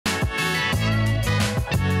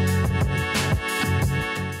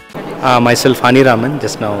Myself, Hani Raman,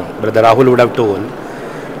 just now Brother Rahul would have told.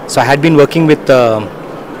 So I had been working with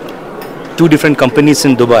two different companies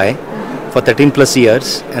in Dubai for 13 plus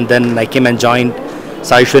years, and then I came and joined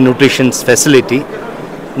SaiSure Nutrition's facility.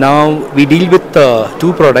 Now we deal with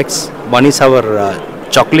two products. One is our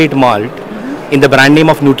chocolate malt in the brand name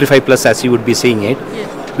of Nutrify Plus, as you would be seeing it.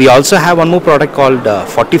 Yes. We also have one more product called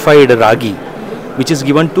fortified ragi, which is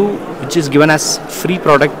given as free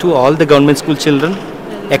product to all the government school children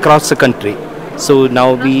across the country. So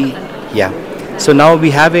now we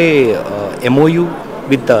have a MOU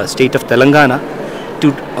with the state of Telangana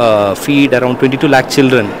to feed around 22 lakh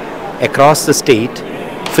children across the state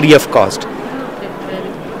free of cost.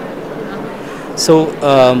 So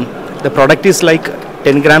the product is like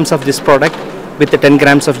 10 grams of this product with the 10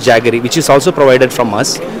 grams of jaggery, which is also provided from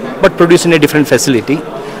us, but produced in a different facility.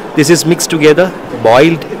 This is mixed together,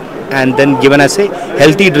 boiled, and then given as a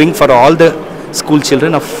healthy drink for all the school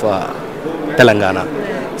children of Telangana.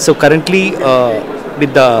 So currently,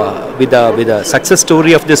 with the success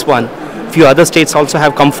story of this one, few other states also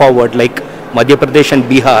have come forward, like Madhya Pradesh and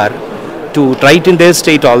Bihar, to try it in their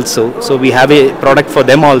state also. So we have a product for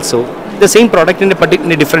them also. The same product in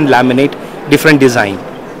a different laminate, different design.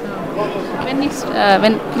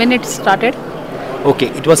 When it started? Okay,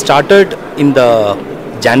 it was started in the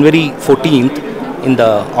January 14th in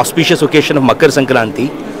the auspicious occasion of Makar Sankranti,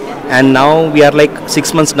 and now we are like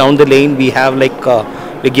 6 months down the lane. We have like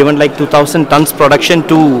we given like 2,000 tons production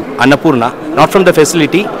to Annapurna, not from the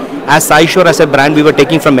facility. As SaiSure as a brand, we were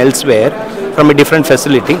taking from elsewhere, from a different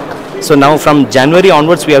facility. So now from January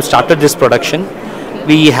onwards, we have started this production.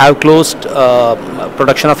 We have closed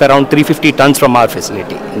production of around 350 tons from our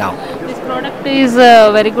facility now. This product is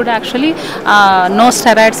very good actually. No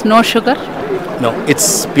steroids, no sugar. No,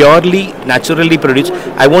 it's purely naturally produced.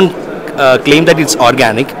 I won't claim that it's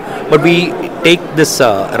organic, but we take this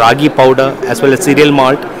ragi powder as well as cereal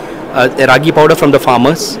malt, ragi powder from the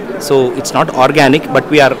farmers. So it's not organic, but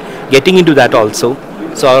we are getting into that also.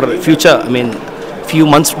 So our future, few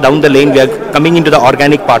months down the lane, we are coming into the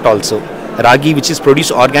organic part also. Ragi, which is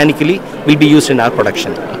produced organically, will be used in our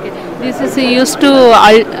production. Okay. This is used to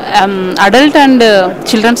adult and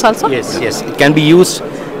children's also? Yes. It can be used.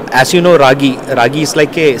 As you know, ragi is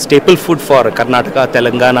like a staple food for Karnataka,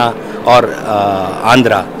 Telangana, or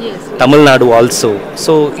Andhra, yes. Tamil Nadu also.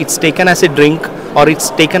 So it's taken as a drink, or it's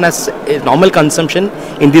taken as a normal consumption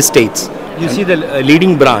in these states. You see the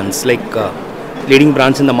leading brands, like leading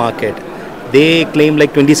brands in the market, they claim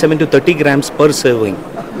like 27 to 30 grams per serving.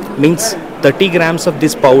 Means 30 grams of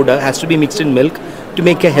this powder has to be mixed in milk to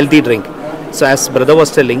make a healthy drink. So as brother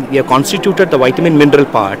was telling, we have constituted the vitamin mineral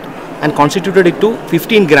part and constituted it to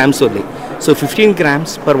 15 grams only. So 15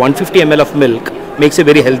 grams per 150 ml of milk makes a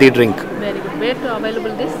very healthy drink. Very good. Where to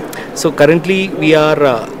available this? So currently we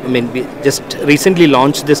are, we just recently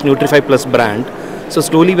launched this Nutrify Plus brand. So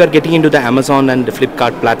slowly we are getting into the Amazon and the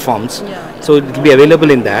Flipkart platforms. Yeah. So it will be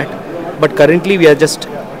available in that. But currently we are just,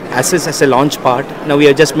 as a launch part, now we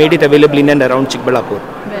have just made it available in and around Chikbalapur.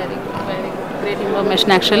 Very good. Great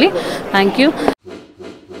information actually. Thank you.